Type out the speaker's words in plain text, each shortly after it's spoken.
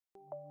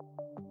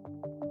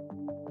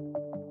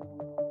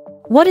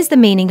What is the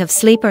meaning of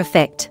sleeper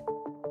effect?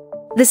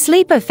 The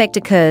sleeper effect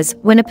occurs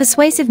when a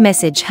persuasive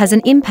message has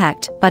an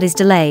impact but is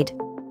delayed.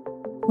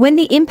 When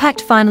the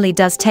impact finally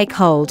does take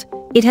hold,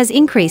 it has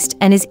increased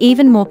and is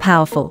even more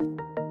powerful.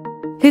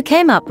 Who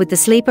came up with the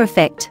sleeper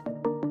effect?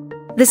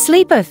 The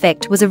sleeper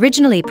effect was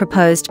originally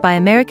proposed by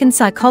American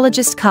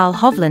psychologist Carl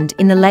Hovland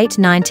in the late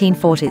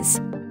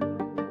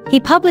 1940s. He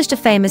published a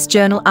famous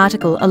journal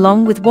article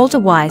along with Walter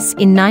Weiss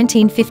in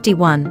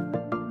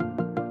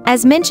 1951.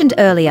 As mentioned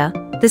earlier,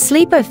 the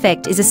sleeper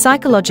effect is a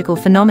psychological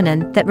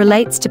phenomenon that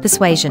relates to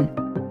persuasion.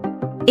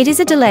 It is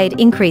a delayed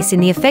increase in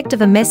the effect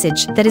of a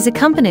message that is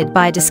accompanied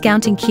by a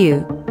discounting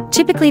cue,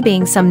 typically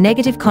being some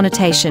negative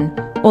connotation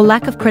or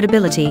lack of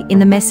credibility in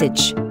the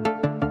message.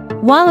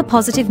 While a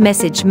positive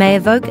message may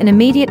evoke an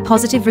immediate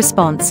positive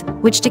response,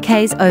 which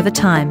decays over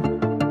time.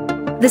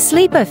 The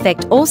sleeper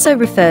effect also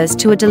refers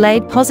to a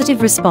delayed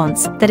positive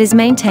response that is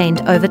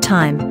maintained over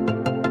time.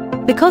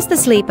 Because the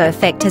sleeper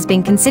effect has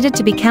been considered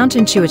to be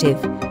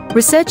counterintuitive,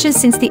 researchers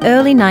since the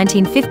early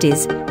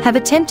 1950s have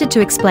attempted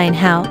to explain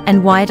how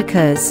and why it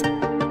occurs.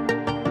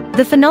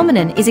 The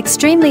phenomenon is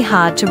extremely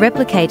hard to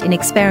replicate in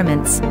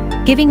experiments,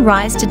 giving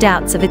rise to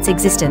doubts of its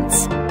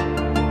existence.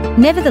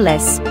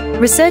 Nevertheless,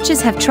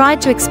 researchers have tried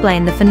to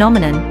explain the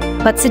phenomenon,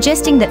 but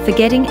suggesting that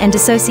forgetting and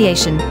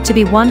dissociation to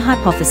be one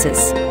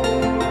hypothesis.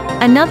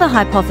 Another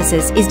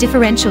hypothesis is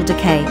differential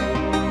decay.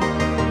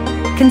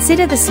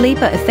 Consider the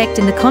sleeper effect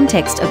in the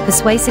context of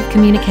persuasive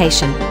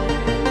communication.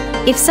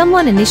 If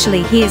someone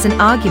initially hears an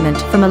argument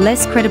from a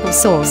less credible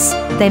source,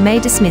 they may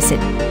dismiss it.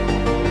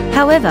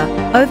 However,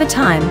 over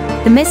time,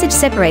 the message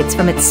separates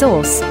from its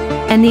source,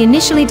 and the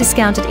initially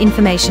discounted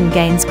information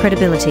gains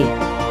credibility.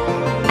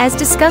 As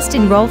discussed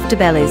in Rolf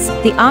Dobelli's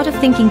The Art of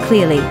Thinking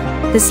Clearly,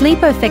 the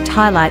sleeper effect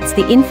highlights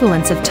the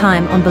influence of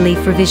time on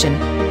belief revision.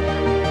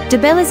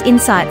 Dobelli's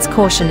insights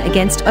caution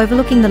against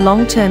overlooking the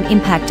long-term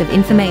impact of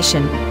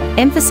information,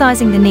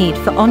 emphasizing the need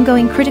for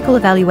ongoing critical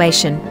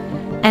evaluation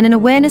and an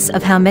awareness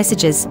of how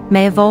messages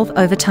may evolve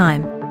over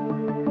time.